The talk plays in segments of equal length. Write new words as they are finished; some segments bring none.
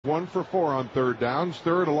1 for 4 on third downs.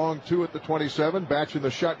 Third along 2 at the 27. Batch in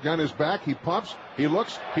the shotgun is back. He pumps. He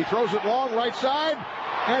looks. He throws it long right side.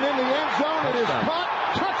 And in the end zone, it is caught.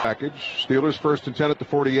 Package. Steelers 1st and 10 at the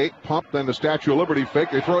 48. Pump, then the Statue of Liberty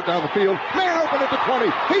fake. They throw it down the field. Man open at the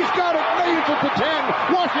 20. He's got it. Made it at the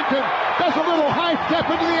 10. Washington does a little high step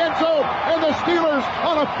into the end zone. And the Steelers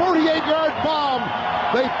on a 48-yard bomb.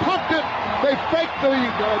 They pumped it. They faked the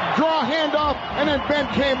draw handoff. And then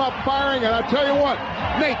Ben came up firing. And I tell you what,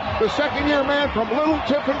 Nate, the second-year man from Little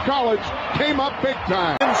Tiffin College, came up big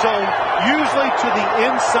time. End zone, usually to the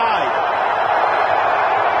inside.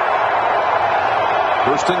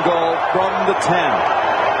 First and goal from the 10.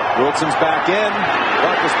 Wilson's back in.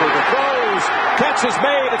 Roethlisberger throws. Catch is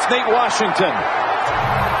made. It's Nate Washington.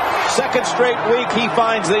 Second straight week he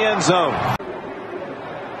finds the end zone.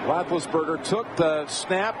 Roethlisberger took the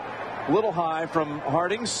snap a little high from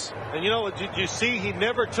Hardings. And you know, did you see he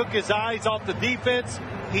never took his eyes off the defense?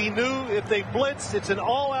 He knew if they blitz, it's an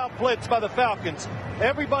all-out blitz by the Falcons.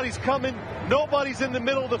 Everybody's coming. Nobody's in the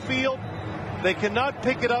middle of the field. They cannot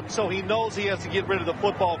pick it up, so he knows he has to get rid of the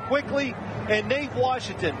football quickly. And Nate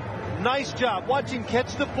Washington, nice job. Watch him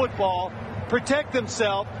catch the football, protect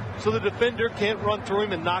himself so the defender can't run through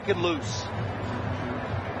him and knock it loose.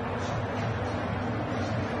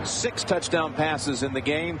 6 touchdown passes in the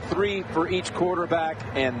game, 3 for each quarterback.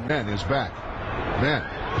 And Ben is back. Ben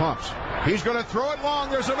pumps. He's going to throw it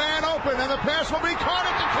long. There's a man open, and the pass will be caught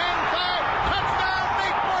at the 10-5. Touchdown,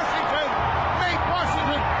 Nate Washington. Nate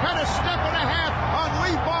Washington had a step and a half on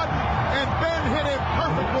Lee Bodden, and Ben hit him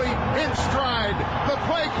perfectly in stride. The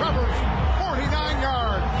play covers 49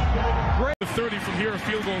 yards. Great. 30 from here, a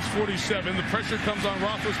field goal is 47. The pressure comes on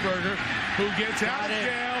Roethlisberger, who gets out of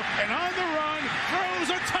jail and on the run throws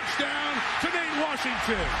a touchdown to Nate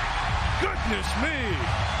Washington. Goodness me.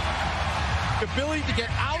 Ability to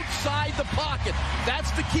get outside the pocket.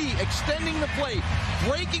 That's the key. Extending the play.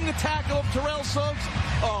 Breaking the tackle of Terrell Suggs.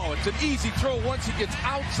 Oh, it's an easy throw once he gets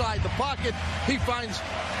outside the pocket. He finds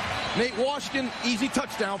Nate Washington. Easy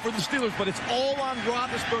touchdown for the Steelers, but it's all on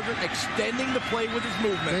Roethlisberger extending the play with his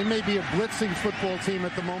movement. They may be a blitzing football team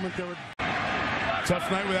at the moment.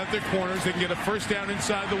 Tough night without their corners. They can get a first down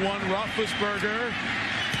inside the 1. Roethlisberger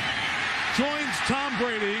joins Tom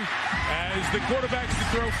Brady as the quarterbacks to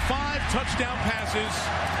throw 5 touchdown passes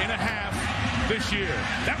in a half this year.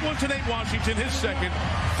 That one to Nate Washington, his second,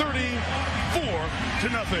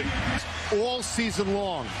 34-0. All season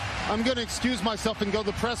long. I'm going to excuse myself and go to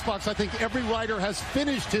the press box. I think every writer has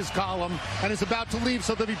finished his column and is about to leave,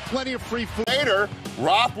 so there'll be plenty of free food. Later,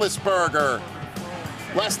 Roethlisberger,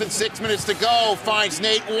 less than 6 minutes to go, finds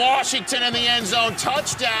Nate Washington in the end zone,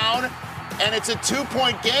 touchdown, and it's a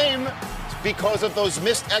 2-point game because of those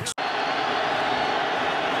missed extra.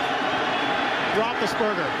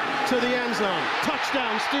 Roethlisberger to the end zone.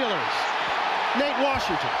 Touchdown, Steelers. Nate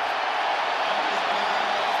Washington.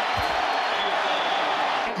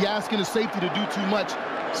 You're asking the safety to do too much.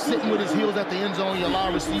 Sitting with his heels at the end zone, you allow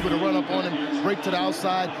a receiver to run up on him, break to the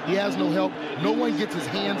outside. He has no help. No one gets his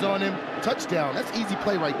hands on him. Touchdown. That's easy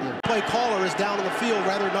play right there. Play caller is down in the field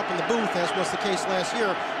rather than up in the booth, as was the case last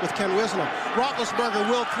year with Ken Wisner. Roethlisberger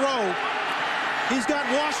will throw. He's got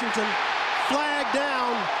Washington. Flag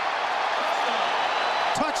down.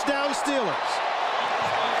 Touchdown, Steelers.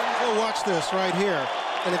 We'll watch this right here.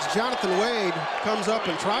 And it's Jonathan Wade comes up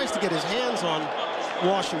and tries to get his hands on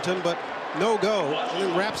Washington, but no go, and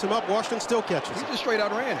then wraps him up. Washington still catches it. He just straight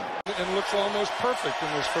out ran him. And looks almost perfect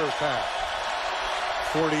in this first half.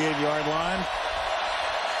 48-yard line.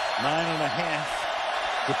 9.5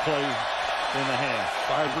 to play in the half.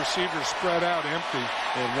 5 receivers spread out empty.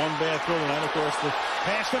 And one bad throw, and then, of course, the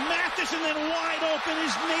pass to Mathis, and then wide open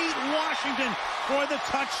is Nate Washington for the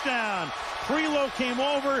touchdown. Prelo came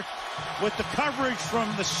over with the coverage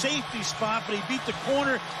from the safety spot, but he beat the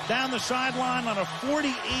corner down the sideline on a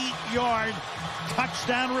 48-yard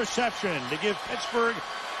touchdown reception to give Pittsburgh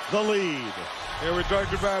the lead. Yeah, we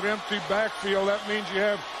talked about empty backfield. That means you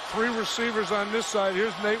have 3 receivers on this side.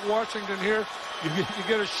 Here's Nate Washington here. You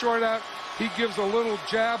get a short out. He gives a little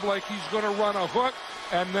jab like he's going to run a hook,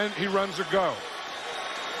 and then he runs a go.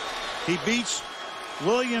 He beats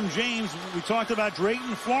William James. We talked about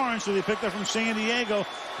Drayton Florence, who they picked up from San Diego.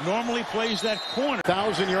 Normally plays that corner.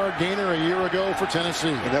 1,000-yard gainer a year ago for Tennessee.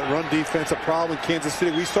 And that run defense a problem in Kansas City.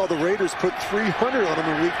 We saw the Raiders put 300 on them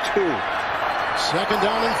in week 2. Second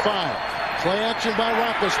down and 5. Play action by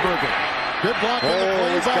Roethlisberger. Good block on the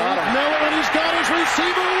play by Miller, and he's got his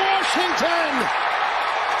receiver, Washington.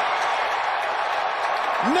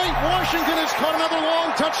 Nate Washington has caught another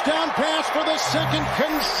long touchdown pass for the second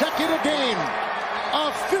consecutive game. A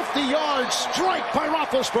 50-yard strike by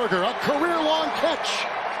Roethlisberger, a career-long catch.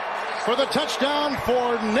 for the touchdown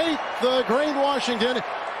for Nate the Great Washington.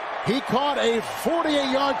 He caught a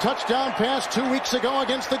 48-yard touchdown pass 2 weeks ago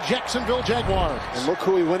against the Jacksonville Jaguars. And look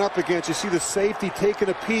who he went up against. You see the safety taking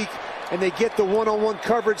a peek, and they get the one-on-one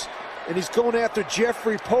coverage, and he's going after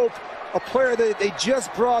Jeffrey Pope, a player that they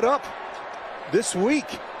just brought up this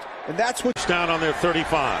week. And that's what's down on their 35.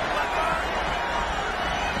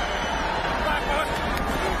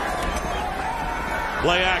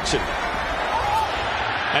 Play action.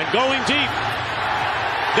 And going deep.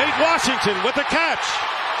 Nate Washington with the catch.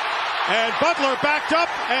 And Butler backed up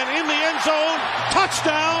and in the end zone.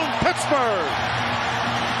 Touchdown, Pittsburgh.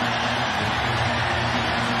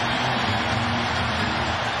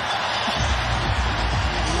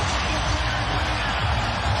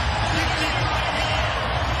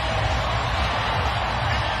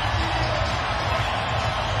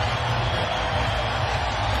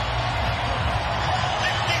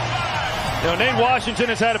 You know, Nate Washington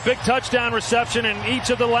has had a big touchdown reception in each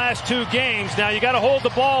of the last 2 games. Now, you got to hold the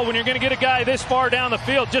ball when you're going to get a guy this far down the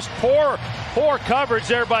field. Just poor coverage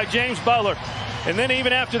there by James Butler. And then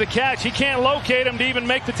even after the catch, he can't locate him to even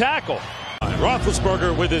make the tackle.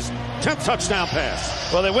 Roethlisberger with his 10th touchdown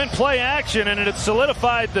pass. Well, they went play action, and it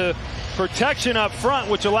solidified the protection up front,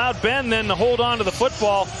 which allowed Ben then to hold on to the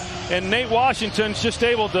football. And Nate Washington's just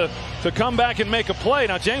able to come back and make a play.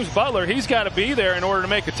 Now, James Butler, he's got to be there in order to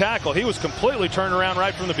make a tackle. He was completely turned around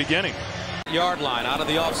right from the beginning. Yard line out of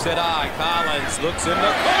the offset eye. Collins looks in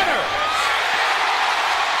the corner.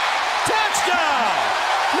 Touchdown!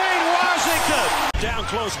 Nate Washington! Down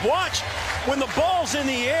close. Watch when the ball's in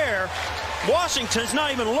the air. Washington's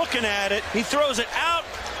not even looking at it. He throws it out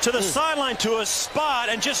to the sideline to a spot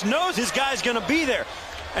and just knows his guy's going to be there.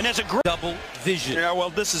 And that's a great double vision. Yeah, well,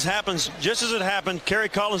 happens just as it happened. Kerry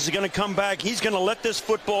Collins is going to come back. He's going to let this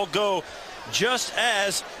football go just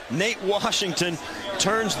as Nate Washington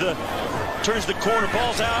turns the corner.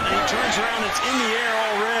 Ball's out, and he turns around. It's in the air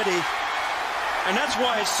already. And that's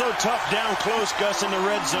why it's so tough down close, Gus, in the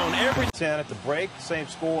red zone. Every 10 at the break, same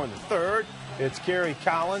score in the third. It's Kerry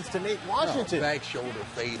Collins to Nate Washington. Back shoulder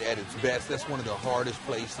fade at its best. That's one of the hardest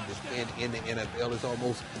plays to defend in the NFL. It's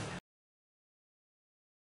almost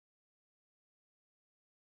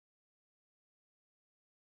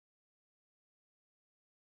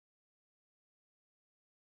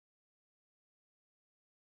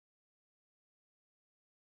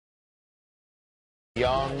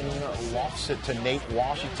Young lofts it to Nate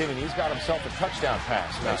Washington, and he's got himself a touchdown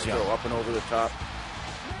pass. nice throw up and over the top.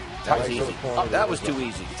 That was easy. Oh, that was too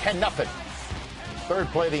easy. 10-0. Third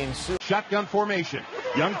play, the ensuing. Shotgun formation.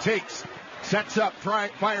 Young takes, sets up,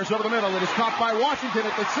 fires over the middle. It is caught by Washington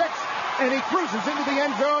at the 6, and he cruises into the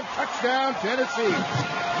end zone. Touchdown, Tennessee.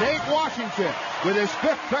 Nate Washington with his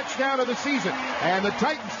 5th touchdown of the season. And the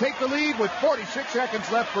Titans take the lead with 46 seconds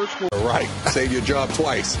left first quarter. Right. Save your job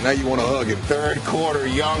twice. Now you want to hug him. Third quarter,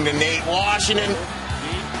 Young to Nate Washington.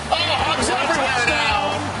 Oh, hugs everywhere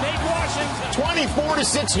now. Nate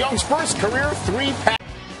Washington. 24-6, Young's first career 3-pass.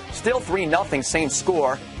 Still 3-0, same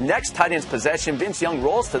score. Next Titans possession, Vince Young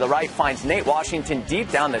rolls to the right, finds Nate Washington deep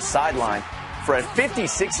down the sideline for a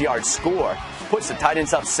 56-yard score. Puts the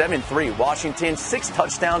Titans up 7-3. Washington, 6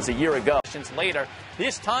 touchdowns a year ago. Later,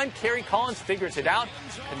 this time Kerry Collins figures it out,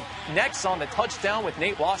 connects on the touchdown with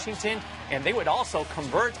Nate Washington, and they would also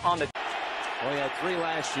convert on the. Well, he had 3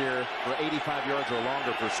 last year for 85 yards or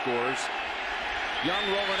longer for scores. Young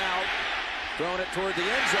rolling out, throwing it toward the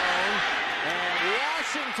end zone, and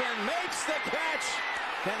Washington makes the catch.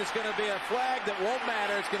 And it's going to be a flag that won't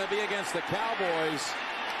matter. It's going to be against the Cowboys.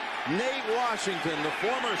 Nate Washington, the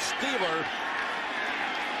former Steeler,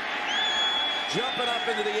 jumping up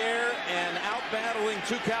into the air and out-battling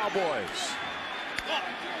 2 Cowboys.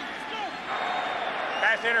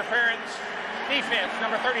 Pass interference, defense,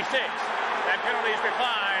 number 36. That penalty is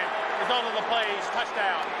declined. Result of the plays,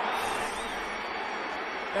 touchdown.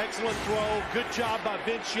 Excellent throw. Good job by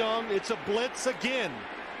Vince Young. It's a blitz again.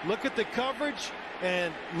 Look at the coverage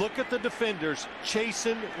and look at the defenders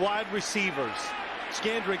chasing wide receivers.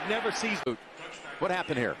 Skandrick never sees. What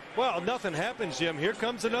happened here? Well, nothing happens, Jim. Here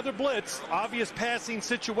comes another blitz. Obvious passing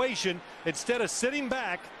situation. Instead of sitting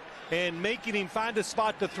back and making him find a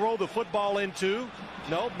spot to throw the football into,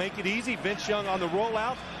 no, make it easy. Vince Young on the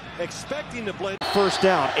rollout, expecting the blitz. First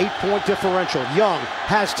down, 8-point differential. Young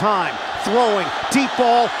has time, throwing, deep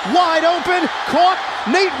ball, wide open, caught.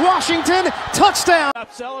 Nate Washington, touchdown.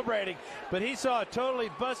 Celebrating, but he saw a totally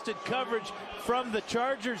busted coverage from the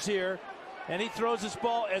Chargers here. And he throws this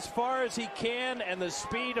ball as far as he can, and the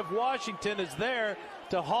speed of Washington is there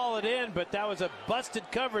to haul it in, but that was a busted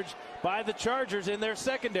coverage by the Chargers in their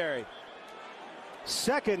secondary.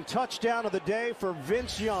 Second touchdown of the day for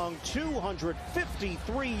Vince Young,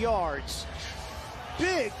 253 yards.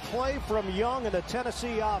 Big play from Young and the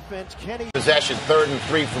Tennessee offense. Kenny. Possession, 3rd and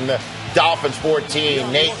 3 from the Dolphins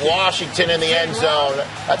 14. Nate Washington in the end zone.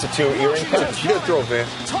 That's a 2-earring catch. Good throw, man.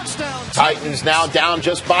 Touchdown. Titans now down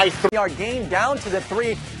just by 3. Yard gain down to the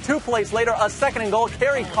 3. 2 plays later, a 2nd and goal.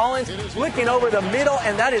 Kerry Collins looking over the middle,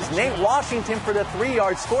 and that is Nate Washington for the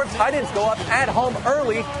 3-yard score. Titans go up at home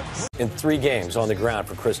early. In 3 games on the ground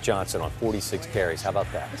for Chris Johnson on 46 carries. How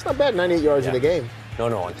about that? It's not bad, 98 yards in a game. No,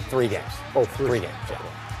 on 3 games. Oh, 3 games. Yeah.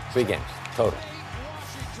 3 games total.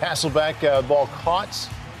 Hasselbeck, ball caught.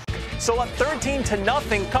 So up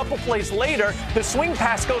 13-0. Couple plays later, the swing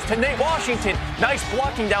pass goes to Nate Washington. Nice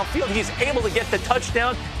blocking downfield. He's able to get the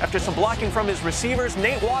touchdown after some blocking from his receivers.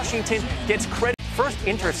 Nate Washington gets credit. First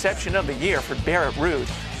interception of the year for Barrett Ruud.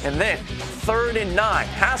 And then 3rd and 9.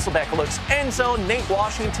 Hasselbeck looks end zone. Nate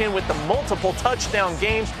Washington with the multiple touchdown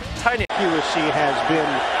games. Tight end. Accuracy has been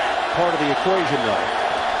part of the equation, though.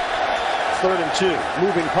 3rd and 2.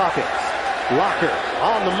 Moving pocket. Locker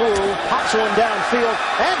on the move, pops one downfield,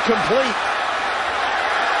 and complete.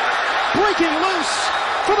 Breaking loose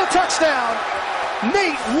for the touchdown,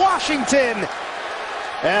 Nate Washington.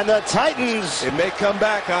 And the Titans. It may come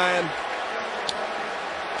back, Ian.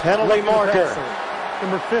 Penalty marker.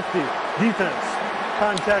 Number 50, defense,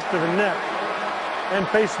 contact of the neck and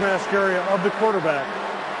face mask area of the quarterback.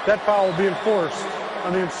 That foul will be enforced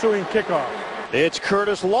on the ensuing kickoff. It's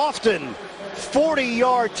Curtis Lofton.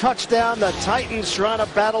 40-yard touchdown. The Titans trying to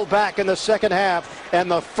battle back in the second half.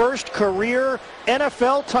 And the first career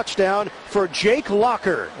NFL touchdown for Jake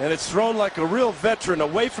Locker. And it's thrown like a real veteran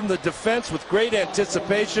away from the defense with great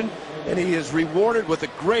anticipation. And he is rewarded with a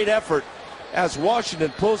great effort as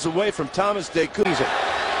Washington pulls away from Thomas DeCousa.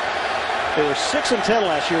 They were 6-10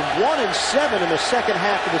 last year, 1-7 in the second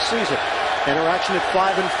half of the season. Interaction at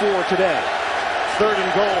 5-4 today. 3rd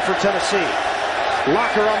and goal for Tennessee.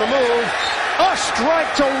 Locker on the move. A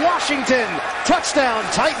strike to Washington. Touchdown,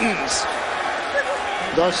 Titans.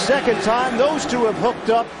 The second time those two have hooked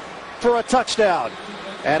up for a touchdown.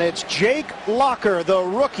 And it's Jake Locker, the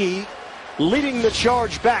rookie, leading the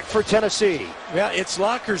charge back for Tennessee. Yeah, it's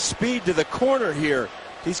Locker's speed to the corner here.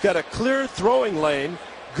 He's got a clear throwing lane.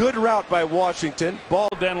 Good route by Washington. Ball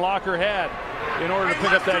than Locker had in order to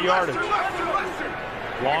pick up that yardage.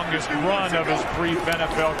 Longest run of his brief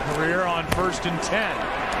NFL career on 1st and 10.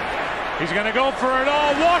 He's going to go for it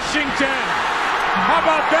all. Washington! How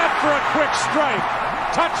about that for a quick strike?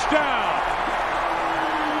 Touchdown!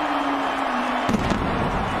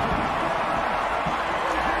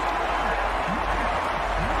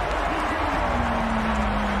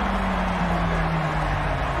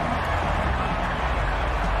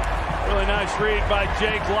 Really nice read by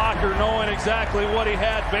Jake Locker, knowing exactly what he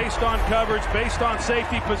had based on coverage, based on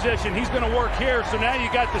safety position. He's going to work here, so now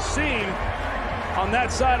you got the seam on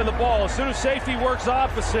that side of the ball. As soon as safety works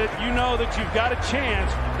opposite, you know that you've got a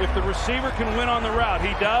chance if the receiver can win on the route.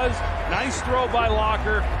 He does. Nice throw by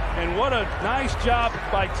Locker, and what a nice job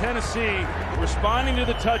by Tennessee responding to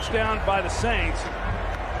the touchdown by the Saints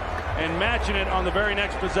and matching it on the very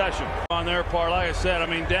next possession. On their part, like I said, I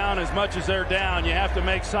mean, down as much as they're down, you have to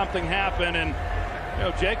make something happen, and you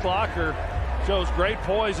know, Jake Locker shows great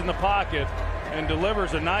poise in the pocket and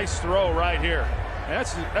delivers a nice throw right here.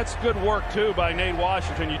 That's good work, too, by Nate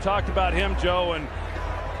Washington. You talked about him, Joe, and,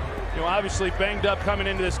 you know, obviously banged up coming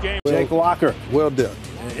into this game. Jake Locker will do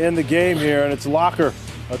in the game here, and it's Locker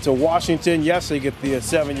to Washington. Yes, they get the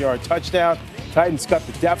 7-yard touchdown. Titans cut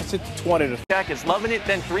the deficit to 20. Jack is loving it.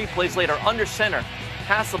 Then 3 plays later, under center.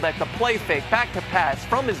 Hasselbeck, the play fake, back to pass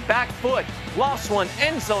from his back foot. Lost one,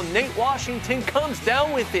 end zone. Nate Washington comes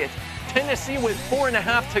down with it. Tennessee with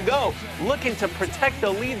 4.5 to go, looking to protect the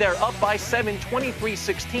lead. They're up by 7,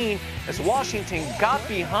 23-16, as Washington got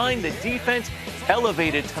behind the defense,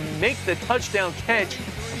 elevated to make the touchdown catch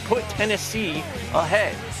and put Tennessee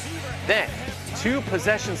ahead. Then 2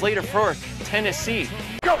 possessions later for Tennessee.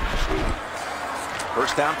 Go!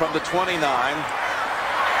 First down from the 29.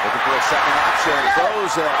 Looking for a second option.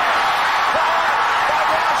 Throws it. By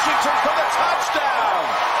Washington for the touchdown.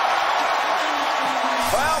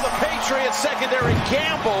 Well, the Patriots secondary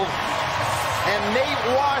gambled, and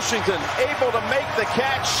Nate Washington able to make the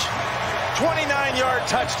catch. 29-yard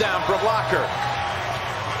touchdown from Locker.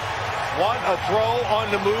 What a throw on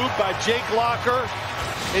the move by Jake Locker.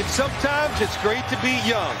 And sometimes it's great to be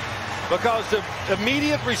young, because the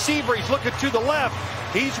immediate receiver, he's looking to the left.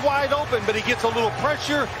 He's wide open, but he gets a little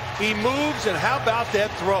pressure. He moves, and how about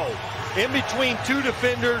that throw? In between 2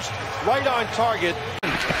 defenders, right on target.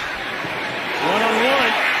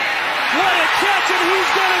 One-on-one. What a catch, and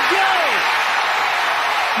he's going to go.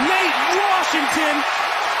 Nate Washington.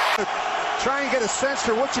 Try and get a sense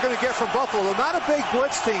for what you're going to get from Buffalo. They're not a big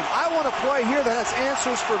blitz team. I want a play here that has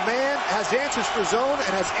answers for man, has answers for zone,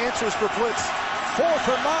 and has answers for blitz. 4th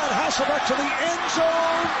and 9, Hasselbeck to the end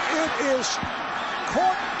zone. It is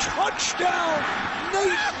caught, touchdown,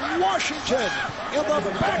 Nate Washington in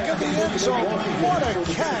the back of the end zone. What a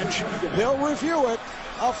catch. They'll review it.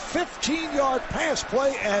 A 15-yard pass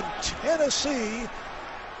play, and Tennessee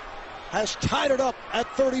has tied it up at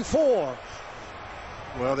 34.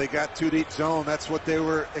 Well, they got 2 deep zone. That's what they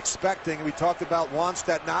were expecting. We talked about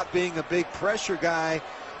Wannstedt not being a big pressure guy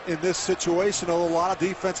in this situation, although a lot of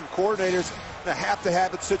defensive coordinators have to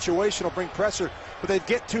have it situational, bring pressure, but they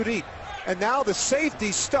get 2 deep. And now the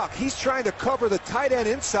safety's stuck. He's trying to cover the tight end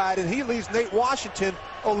inside, and he leaves Nate Washington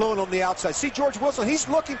alone on the outside. See George Wilson, he's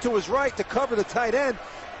looking to his right to cover the tight end,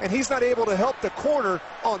 and he's not able to help the corner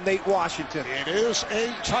on Nate Washington. It is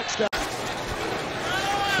a touchdown.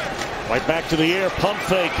 Right back to the air, pump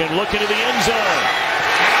fake, and look into the end zone.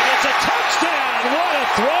 And it's a touchdown! What a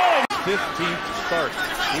throw! 15th start.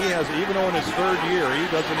 He has, even though in his 3rd year, he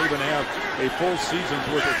doesn't even have a full season's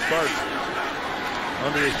worth of starts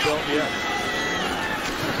under his belt yet.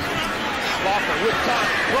 Walker with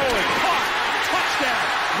time, throwing, caught, touchdown,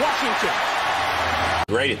 Washington.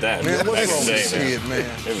 Great at that. Man, Back let's in the day, see it, man.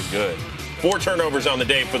 It was good. 4 turnovers on the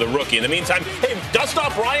day for the rookie. In the meantime, hey, dust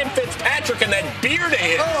off Ryan Fitzpatrick and that beard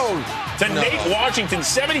hit to Nate Washington,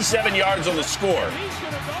 77 yards on the score.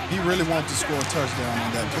 He really wanted to score a touchdown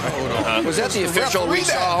on that. Was that the official we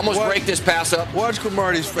saw almost break this pass up? Watch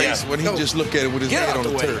Cromartie's face when he just looked at it with his head on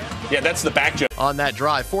the turf. Yeah, that's the back jump. On that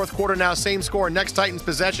drive. 4th quarter now, same score. Next Titans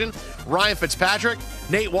possession. Ryan Fitzpatrick,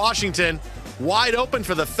 Nate Washington, wide open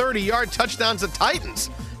for the 30-yard touchdown to Titans.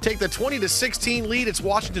 Take the 20-16 lead. It's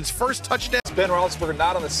Washington's first touchdown. Ben Roethlisberger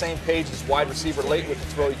not on the same page as wide receiver. Late with the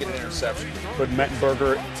throw, you get an interception. But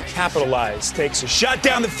Mettenberger capitalized, takes a shot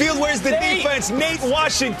down the field. Where's the defense? Nate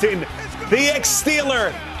Washington, the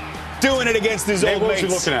ex-Steeler, doing it against his old mates. What was he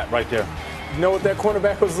looking at right there? You know what that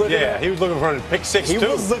cornerback was looking at? Yeah, he was looking for a pick six, He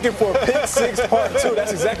was looking for a pick six part 2.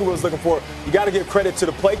 That's exactly what he was looking for. You got to give credit to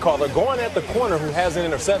the play caller. Going at the corner who has an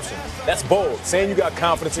interception. That's bold. Saying you got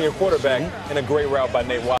confidence in your quarterback and a great route by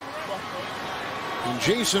Nate Washington. And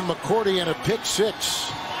Jason McCourty and a pick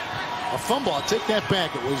 6. A fumble. I'll take that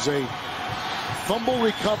back. It was a fumble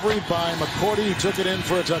recovery by McCourty. He took it in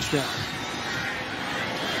for a touchdown.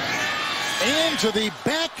 And to the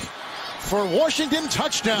back for Washington,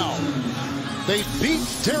 touchdown. They beat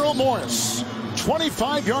Darrell Morris.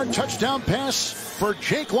 25-yard touchdown pass for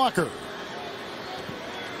Jake Locker.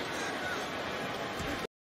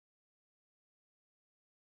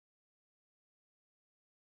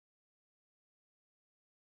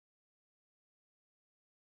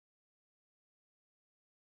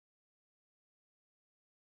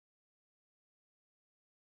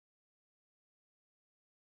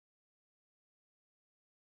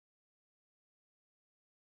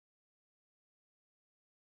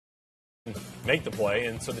 Make the play,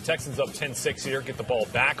 and so the Texans up 10-6 here, get the ball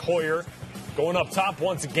back. Hoyer going up top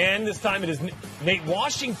once again. This time it is Nate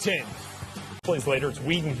Washington. Plays later, it's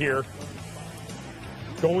Whedon here.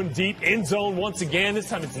 Going deep, end zone once again. This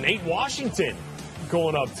time it's Nate Washington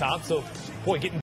going up top. So, boy, getting